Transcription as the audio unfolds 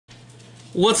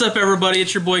What's up, everybody?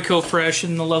 It's your boy Co-Fresh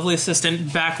and the lovely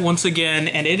assistant back once again,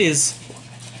 and it is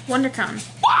Wondercon.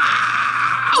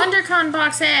 wow! Wondercon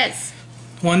boxes.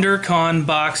 Wondercon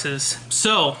boxes.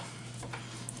 So,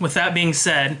 with that being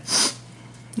said,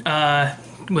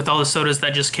 with all the sodas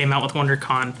that just came out with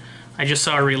Wondercon, I just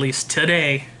saw a release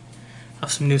today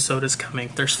of some new sodas coming.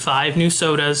 There's 5 new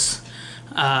sodas.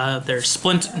 There's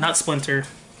Shredder.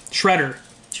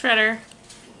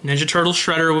 Ninja Turtle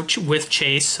Shredder with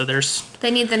Chase. So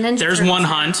They need the Ninja There's Turtles one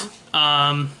now.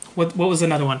 hunt. What was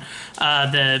another one?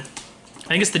 I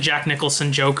think it's the Jack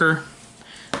Nicholson Joker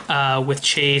with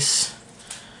Chase.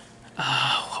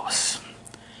 What was?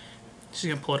 Just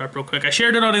gonna pull it up real quick. I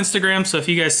shared it on Instagram, so if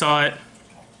you guys saw it.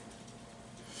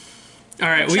 All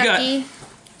right, we got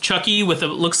Chucky with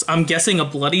I'm guessing a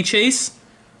bloody Chase.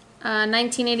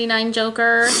 1989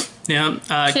 Joker.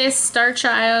 Yeah. Kiss, Star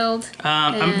Child.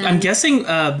 I'm guessing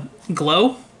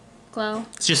Glow. Glow.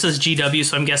 It just says GW,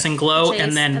 so I'm guessing Glow, Chase.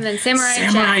 and then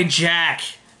Samurai Jack.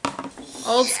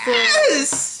 Old school.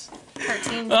 Yes!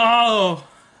 Cartoon. Oh,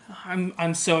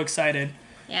 I'm so excited.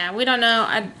 Yeah, we don't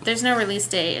know. There's no release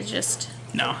date. It's just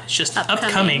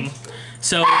upcoming.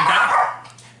 So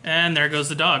and there goes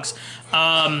the dogs.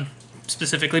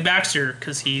 Specifically Baxter,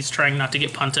 because he's trying not to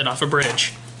get punted off a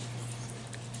bridge.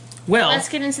 Well, let's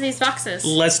get into these boxes.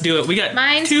 Let's do it. We got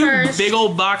Mine's 2 first. big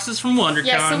old boxes from Wondercon.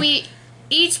 Yeah, so we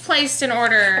each placed an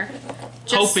order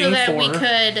just so that we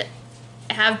could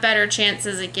have better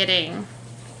chances at getting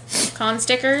con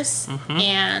stickers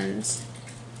and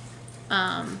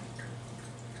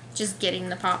just getting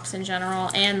the pops in general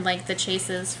and like the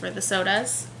chases for the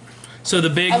sodas. So the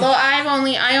big. Although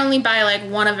I only buy like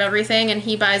 1 of everything, and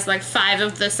he buys like 5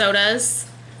 of the sodas.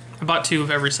 I bought 2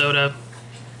 of every soda,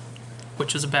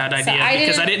 which was a bad idea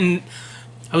because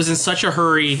I was in such a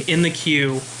hurry in the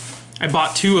queue. I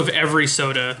bought 2 of every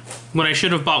soda when I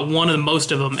should have bought 1 of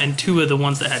most of them and 2 of the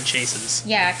ones that had chases.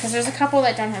 Yeah, because there's a couple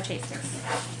that don't have chases.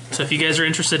 So if you guys are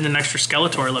interested in an extra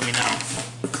Skeletor, let me know.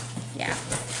 Yeah.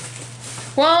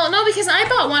 Well, no, because I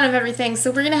bought 1 of everything,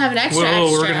 so we're gonna have an extra.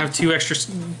 Whoa, we're gonna have 2 extra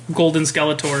golden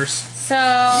Skeletors.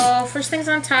 So first things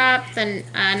on top, the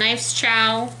Knife's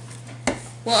Chow.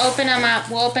 We'll open them up.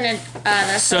 We'll open it.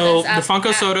 The so sodas the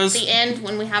Funko sodas. At the end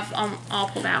when we have all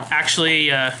pulled out.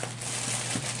 Actually,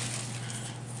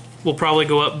 will probably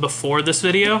go up before this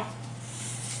video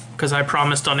because I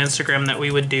promised on Instagram that we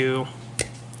would do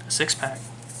a 6-pack.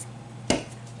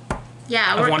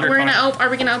 Yeah, we're gonna. Are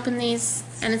we gonna open these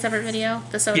in a separate video?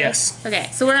 The sodas. Yes. Okay,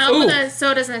 so we're gonna open the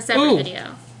sodas in a separate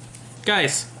video.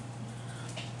 Guys,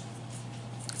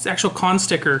 it's the actual con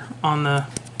sticker on the.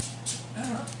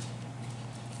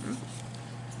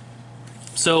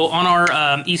 So on our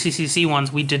ECCC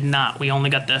ones, we did not. We only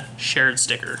got the shared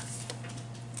sticker.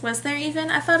 Was there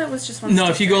even? I thought it was just one. No,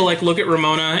 sticker. if you go look at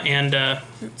Ramona and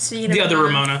the other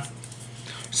Ramona.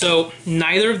 So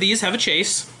neither of these have a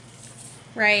chase.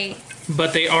 Right.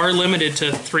 But they are limited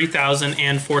to 3,000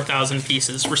 and 4,000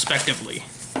 pieces, respectively.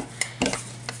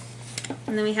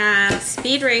 And then we have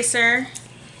Speed Racer.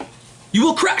 You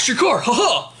will crash your car,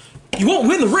 haha! You won't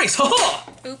win the race, haha!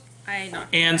 Oop, I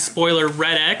knocked. And spoiler,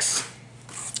 Red X.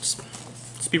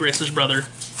 Speed Racer's brother.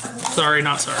 Sorry,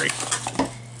 not sorry.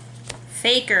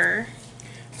 Faker.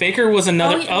 Faker was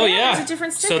another. Oh yeah. It's a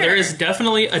different sticker. So there is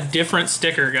definitely a different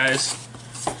sticker, guys.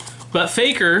 But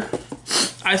Faker,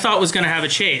 I thought was going to have a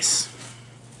chase.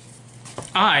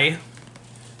 I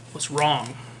was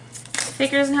wrong.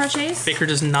 Faker doesn't have a chase? Faker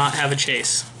does not have a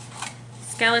chase.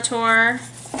 Skeletor.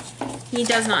 He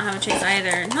does not have a chase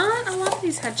either. Not a lot of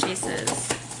these had chases.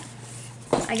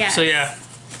 I guess. So yeah.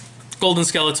 Golden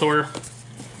Skeletor.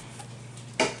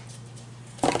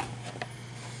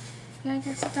 Yeah, I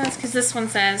guess it does, because this one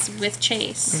says with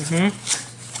chase.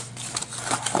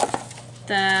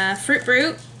 The Fruit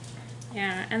Brute.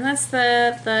 Yeah, and that's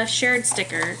the shared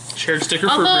sticker. Shared sticker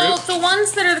for Although Fruit. the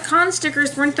ones that are the con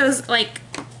stickers, weren't those like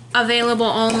available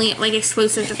only, like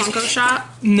exclusive to Funko Shop?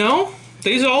 No,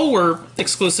 these all were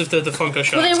exclusive to the Funko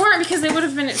Shop. Well, they weren't, because they would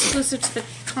have been exclusive to the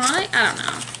con. I don't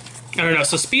know. I don't know.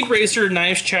 So Speed Racer,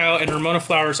 Knives Chow, and Ramona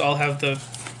Flowers all have the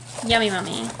Yummy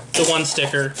Mummy. The 1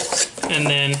 sticker, and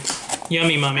then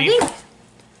Yummy Mummy. I think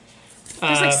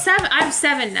there's like 7. I have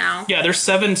 7 now. Yeah, there's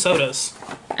 7 sodas.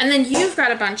 And then you've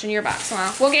got a bunch in your box.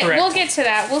 Well, we'll get to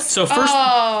that. So first,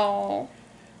 oh.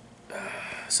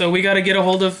 So we got to get a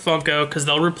hold of Funko because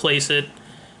they'll replace it.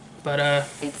 But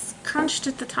it's crunched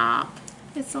at the top.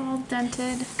 It's all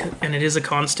dented. And it is a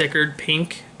con stickered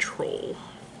pink troll.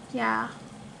 Yeah.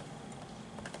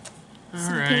 All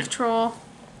right. Pink troll.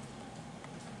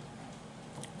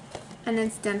 And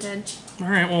it's dented. All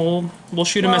right, well, we'll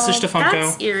shoot a message to Funko.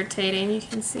 That's irritating, you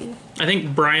can see. I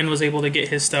think Brian was able to get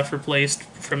his stuff replaced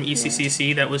from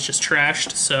ECCC that was just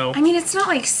trashed, so... I mean, it's not,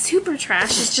 like, super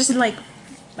trash. It's just, like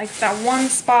that one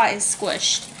spot is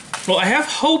squished. Well, I have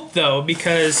hope, though,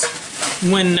 because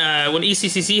when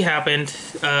ECCC happened,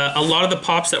 a lot of the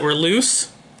pops that were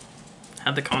loose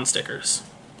had the con stickers.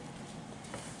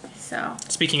 So...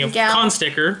 Speaking of con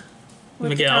sticker,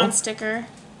 Miguel... con sticker...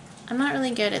 I'm not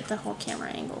really good at the whole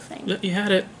camera angle thing. You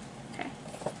had it. Okay.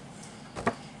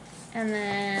 And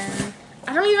then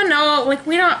I don't even know, like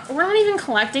we're not even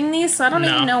collecting these, so I don't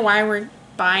even know why we're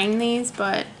buying these,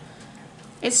 but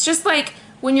it's just like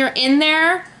when you're in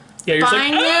there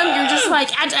buying them, you're just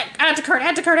like add to cart,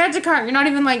 add to cart, add to cart. You're not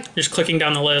even like just clicking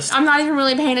down the list. I'm not even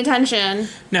really paying attention.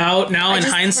 Now in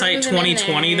hindsight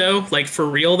 2020 though, like for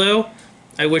real though,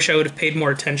 I wish I would have paid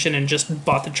more attention and just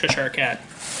bought the Cheshire Cat.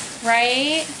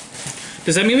 Right?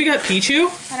 Does that mean we got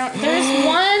Pichu? I don't.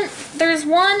 There's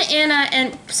one in a,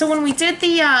 and so when we did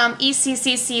the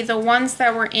ECCC, the ones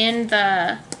that were in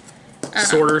the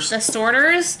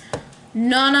sorters,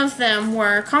 none of them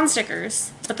were con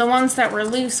stickers, but the ones that were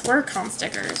loose were con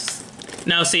stickers.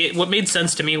 Now, see, what made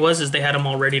sense to me was they had them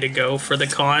all ready to go for the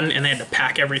con, and they had to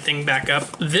pack everything back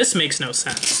up. This makes no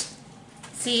sense.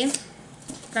 See,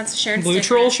 that's a shared Blue sticker.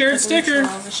 Troll shared sticker. Blue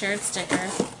Troll is a shared sticker.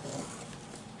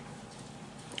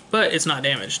 But it's not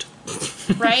damaged.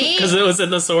 Right? Because it was in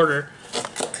the sorter.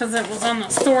 Because it was on the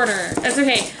sorter. That's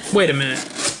okay. Wait a minute.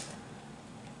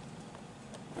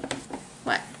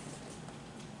 What?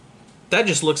 That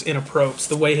just looks inappropriate.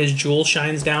 The way his jewel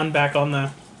shines down back on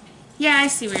the... Yeah, I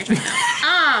see what you're talking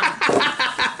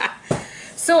about.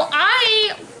 So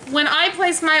when I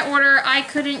placed my order, I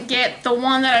couldn't get the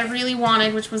one that I really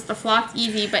wanted, which was the flocked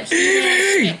Eevee, but he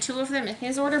managed to get 2 of them in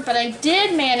his order. But I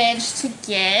did manage to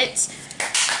get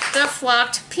the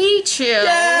flocked Pichu.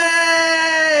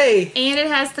 Yay! And it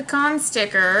has the con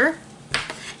sticker.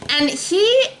 And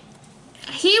he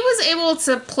was able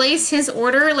to place his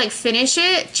order, like finish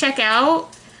it, check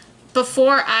out,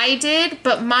 before I did,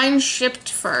 but mine shipped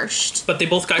first. But they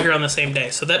both got here on the same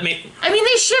day, so that made... I mean,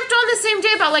 they shipped on the same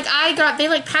day, but like they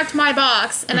like packed my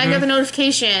box, and I got the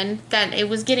notification that it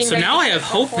was getting. So now I have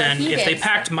hope then, if they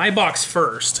packed my box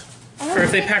first, or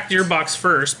if they packed your box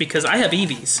first, because I have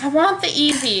Eevees. I want the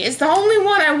Eevee. It's the only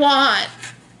one I want.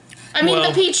 I mean, the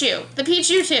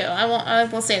Pichu too. I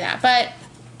will say that, but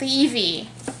the Eevee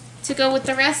to go with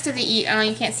the rest of the Oh,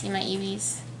 you can't see my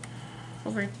Eevees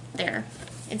over there.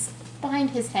 It's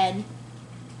behind his head.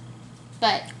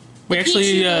 But we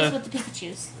actually goes with the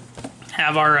Pikachus.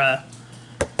 Have our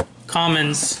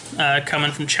commons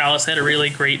coming from Chalice. They had a really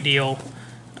great deal.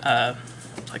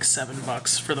 Like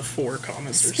 $7 for the 4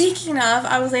 commons. Speaking of,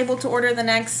 I was able to order the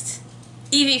next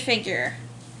Eevee figure.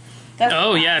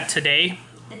 Yeah, today,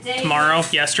 tomorrow,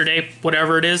 yesterday,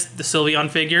 whatever it is, the Sylveon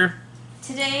figure.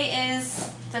 Today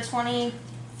is the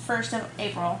 21st of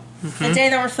April. The day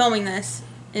that we're filming this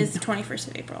is the 21st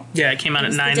of April. Yeah, it came out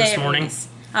at 9 this morning.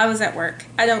 I was at work.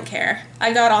 I don't care.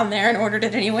 I got on there and ordered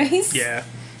it anyways. Yeah.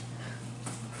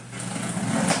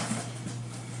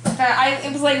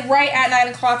 It was like right at 9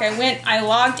 o'clock. I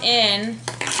logged in,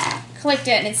 clicked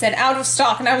it, and it said out of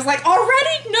stock. And I was like,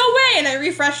 already? No way! And I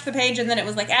refreshed the page, and then it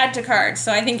was like add to cart.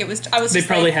 So I think it was. They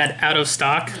probably had out of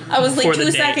stock. I was like 2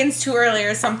 seconds too early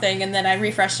or something, and then I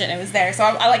refreshed it, and it was there. So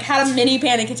I like had a mini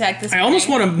panic attack this morning. I almost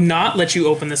want to not let you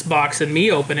open this box and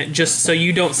me open it, just so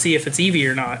you don't see if it's Eevee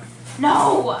or not.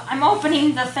 No, I'm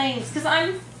opening the things because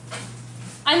I'm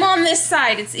on this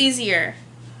side. It's easier.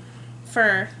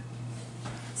 Sorry.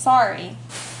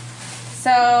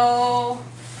 So,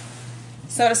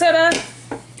 soda.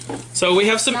 So we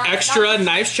have some extra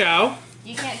Knife Chow.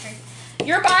 You can't drink.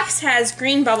 Your box has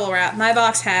green bubble wrap. My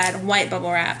box had white bubble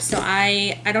wrap. So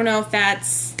I don't know if that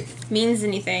means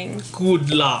anything. Good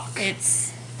luck.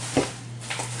 It's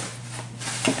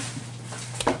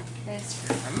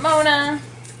for Ramona.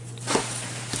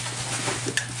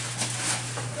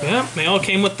 Yeah, they all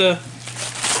came with the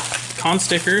con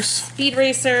stickers. Speed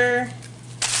Racer.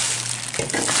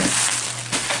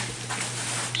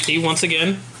 See, once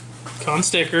again, con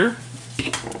sticker.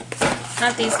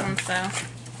 Not these ones, though.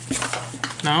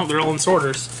 No, they're all in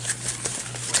sorters.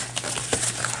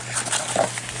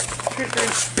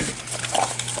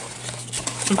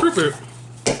 Some Fruit.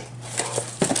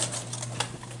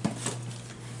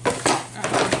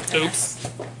 Oops.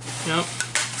 Yep.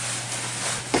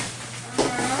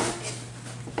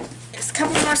 There's a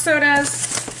couple more sodas.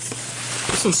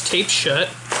 This one's taped shut.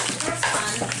 That's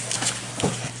fun.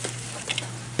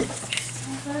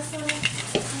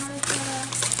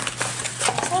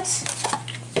 What?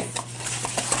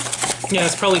 Yeah,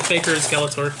 it's probably Faker and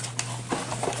Skeletor.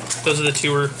 Those are the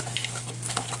two we're...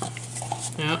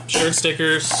 Yeah, shared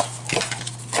stickers.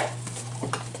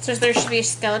 So there should be a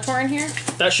Skeletor in here?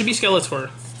 That should be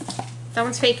Skeletor. That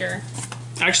one's Faker.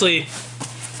 Actually...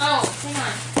 Oh, hang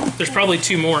on. There's probably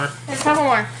two more. There's a couple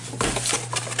more.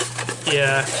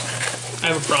 Yeah, I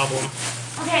have a problem.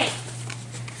 Okay.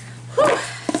 Whew.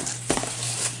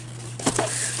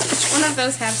 Each one of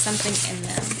those have something in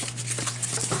them.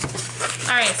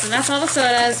 Alright, so that's all the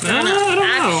sodas. We're gonna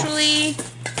actually...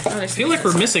 Oh, I feel like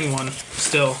we're missing one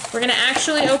still. We're gonna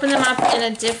actually open them up in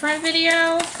a different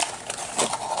video.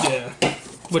 Yeah.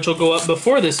 Which will go up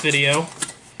before this video.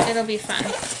 It'll be fun.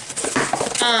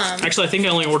 Actually, I think I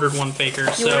only ordered one Faker.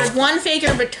 You ordered one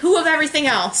Faker, but two of everything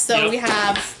else. So we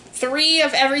have 3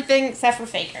 of everything except for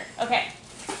Faker. Okay.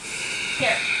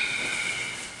 Here.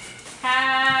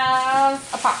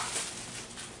 Have a pop.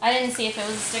 I didn't see if it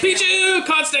was a sticker. Pichu!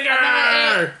 Con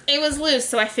sticker! It was loose,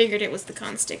 so I figured it was the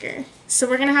con sticker. So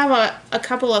we're going to have a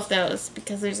couple of those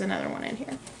because there's another one in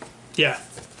here. Yeah.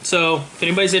 So, if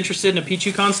anybody's interested in a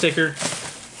Pichu con sticker...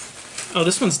 Oh,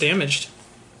 this one's damaged.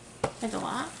 There's a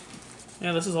lot.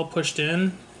 Yeah, this is all pushed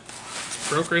in. It's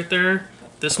broke right there.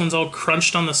 This one's all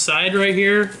crunched on the side right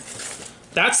here.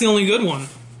 That's the only good one.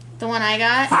 The one I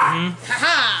got? Mm-hmm.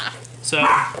 Haha! So,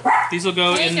 these will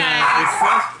go in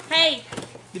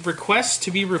the request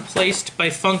to be replaced by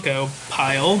Funko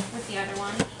pile. With the other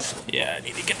one. Yeah, I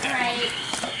need to get that. Alright.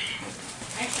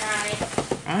 I tried.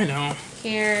 I know.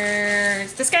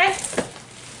 Here's this guy.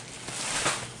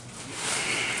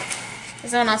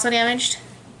 Is that one also damaged?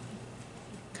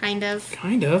 Kind of.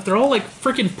 Kind of. They're all like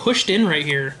freaking pushed in right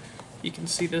here. You can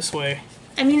see this way.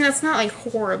 I mean, that's not like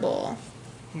horrible.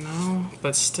 No,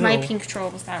 but still. My pink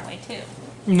troll was that way too.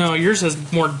 No, yours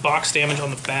has more box damage on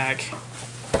the back.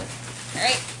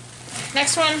 Alright.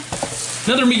 Next one.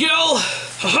 Another Miguel!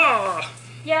 Haha!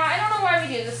 Yeah, I don't know why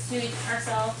we do this to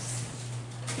ourselves.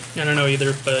 I don't know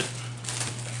either, but...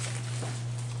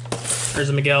 There's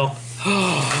a Miguel.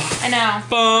 I know.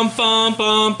 Bum, bum,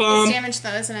 bum, bum. It's damaged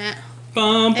though, isn't it?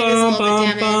 Bum, It is a bum, little bum,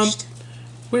 bit damaged.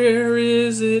 Where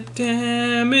is it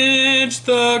damaged?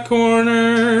 The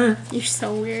corner. You're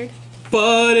so weird.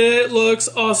 But it looks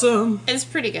awesome. It's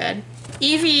pretty good.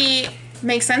 Eevee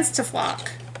makes sense to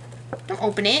flock. Don't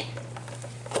open it.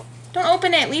 Don't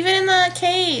open it. Leave it in the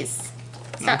case.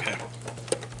 Stop. Okay.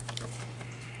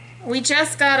 We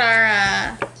just got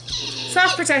our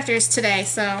soft protectors today,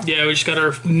 so... Yeah, we just got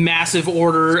our massive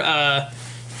order,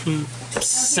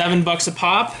 $7 a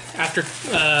pop after,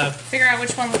 Figure out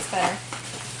which one looks better.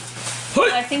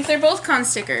 I think they're both con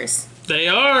stickers. They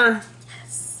are.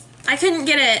 I couldn't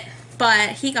get it, but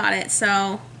he got it,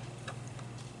 so...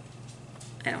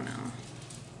 I don't know.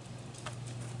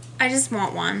 I just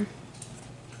want one.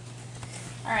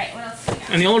 Alright, what else do we got?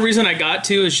 And the only reason I got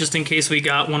two is just in case we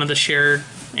got one of the shared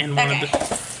and one of the...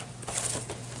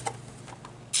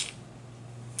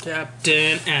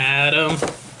 Captain Adam.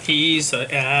 He's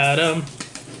a Adam.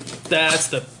 That's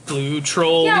the blue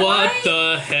troll. Yeah, what why?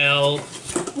 the hell?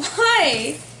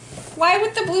 Why? Why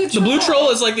with the blue troll? The blue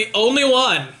troll is like the only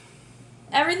one.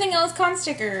 Everything else con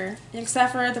sticker,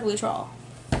 except for the blue troll.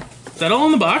 Is that all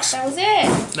in the box? That was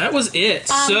it. That was it.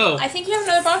 So I think you have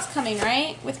another box coming,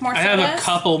 right? With more sodas? I have a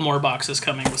couple more boxes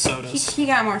coming with sodas. He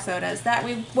got more sodas. That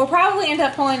we'll probably end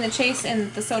up pulling the chase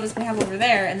and the sodas we have over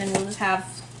there, and then we'll just have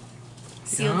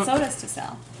sealed sodas to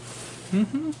sell.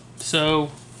 Mm-hmm.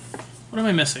 So, what am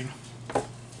I missing?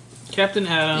 Captain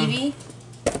Adam. Eevee.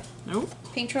 Nope.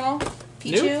 Pink Troll.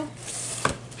 Pichu. Nope.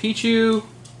 Pichu.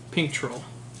 Pink Troll.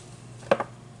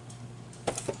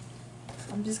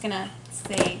 I'm just gonna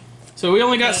say. So we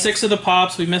only got 6 of the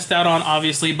pops. We missed out on,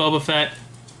 obviously, Boba Fett.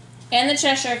 And the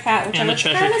Cheshire Cat, which And I the was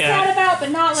Cheshire kind of Cat. sad about,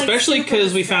 but not like Especially super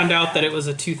because we sad found out about. that it was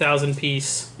a 2,000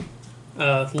 piece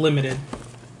limited,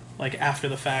 like after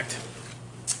the fact.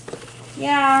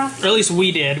 Yeah. Or at least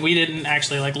we did. We didn't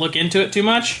actually like look into it too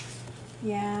much.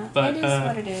 Yeah. But, it is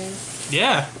what it is.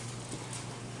 Yeah.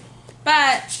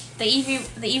 But the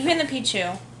Eevee and the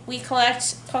Pichu, we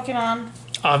collect Pokemon.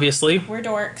 Obviously. We're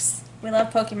dorks. We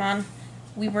love Pokemon.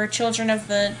 We were children of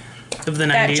the 90s.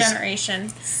 that generation.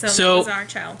 So that was our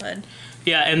childhood.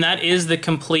 Yeah, and that is the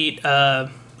complete A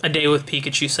Day with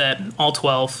Pikachu set, all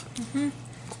 12. Mm-hmm.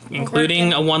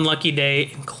 Including a One Lucky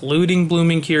Day, including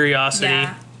Blooming Curiosity.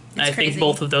 Yeah, I crazy. think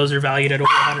both of those are valued at over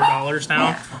 $100 now.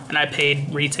 Yeah. And I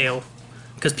paid retail.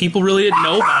 Because people really didn't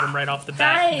know about them right off the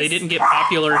bat. Guys. They didn't get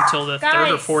popular until the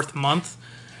Guys. 3rd or 4th month.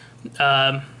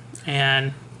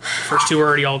 And the first 2 are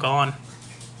already all gone.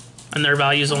 And their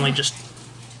value's only just...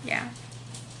 Yeah.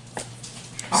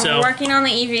 So, We're working on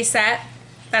the Eevee set.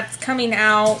 That's coming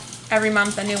out every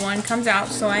month a new one comes out,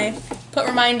 so I put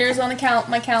reminders on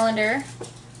my calendar.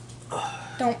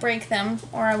 Don't break them,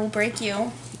 or I will break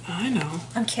you. I know.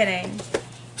 I'm kidding.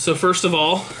 So first of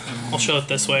all, I'll show it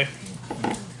this way.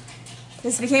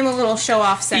 This became a little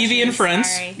show-off session. Eevee and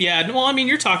friends. Sorry. Yeah, well, I mean,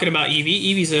 you're talking about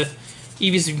Eevee.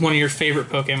 Eevee's one of your favorite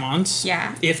Pokemons.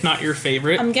 Yeah. If not your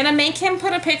favorite. I'm gonna make him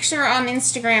put a picture on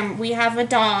Instagram. We have a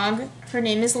dog. Her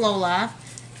name is Lola.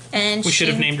 And we should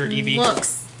have named her Eevee.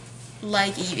 Looks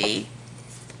like Eevee.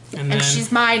 And And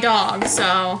she's my dog,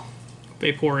 so...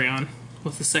 Vaporeon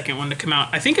was the second one to come out.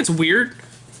 I think it's weird,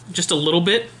 just a little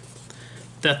bit,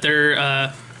 that they're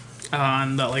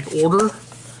on the like order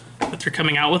that they're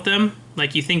coming out with them.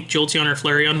 Like you think Jolteon or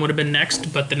Flareon would have been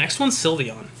next, but the next one's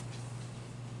Sylveon.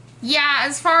 Yeah,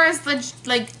 as far as the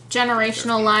like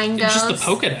generational line goes... It's just the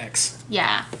Pokedex.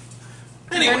 Yeah.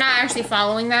 Anyway. They're not actually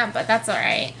following that, but that's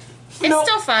alright. It's No.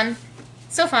 still fun.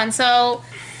 Still fun. So,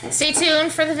 stay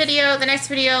tuned for the video. The next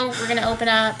video, we're going to open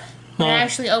up... We're going to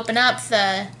actually open up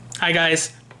the... Hi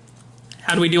guys.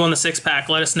 How do we do on the 6-pack?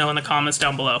 Let us know in the comments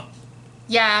down below.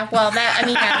 Yeah, well, that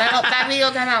video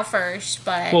will come out first,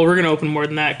 but... Well, we're going to open more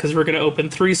than that, because we're going to open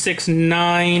 3, 6,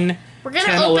 9... We're going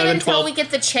to 10, open 11, until 12. we get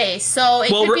the chase, so it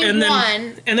could be and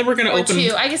one then we're going to or open...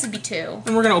 two. I guess it'd be two.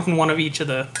 And we're going to open one of each of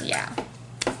the... Yeah.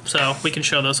 So we can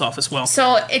show those off as well.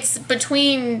 So it's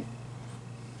between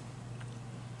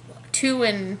 2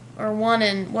 and... or 1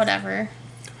 and whatever.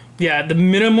 Yeah, the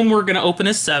minimum we're going to open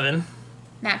is 7.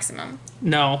 Maximum.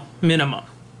 No, minimum.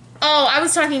 Oh, I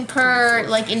was talking per,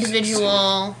 like,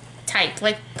 individual type.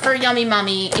 Like, per Yummy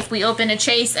Mummy, if we open a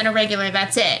chase and a regular,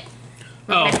 that's it.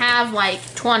 We're going to have, like,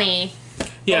 20,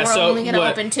 Yeah, but we're so only going to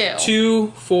open 2.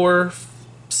 2, 4,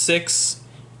 6,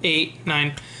 8,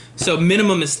 9. So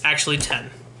minimum is actually 10.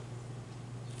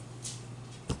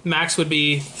 Max would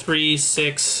be 3,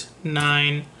 6,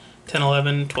 9, 10,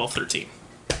 11, 12, 13.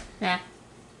 Yeah.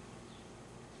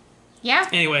 Yeah.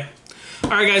 Anyway.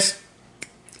 Alright, guys.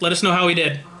 Let us know how we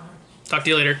did. Talk to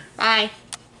you later. Bye.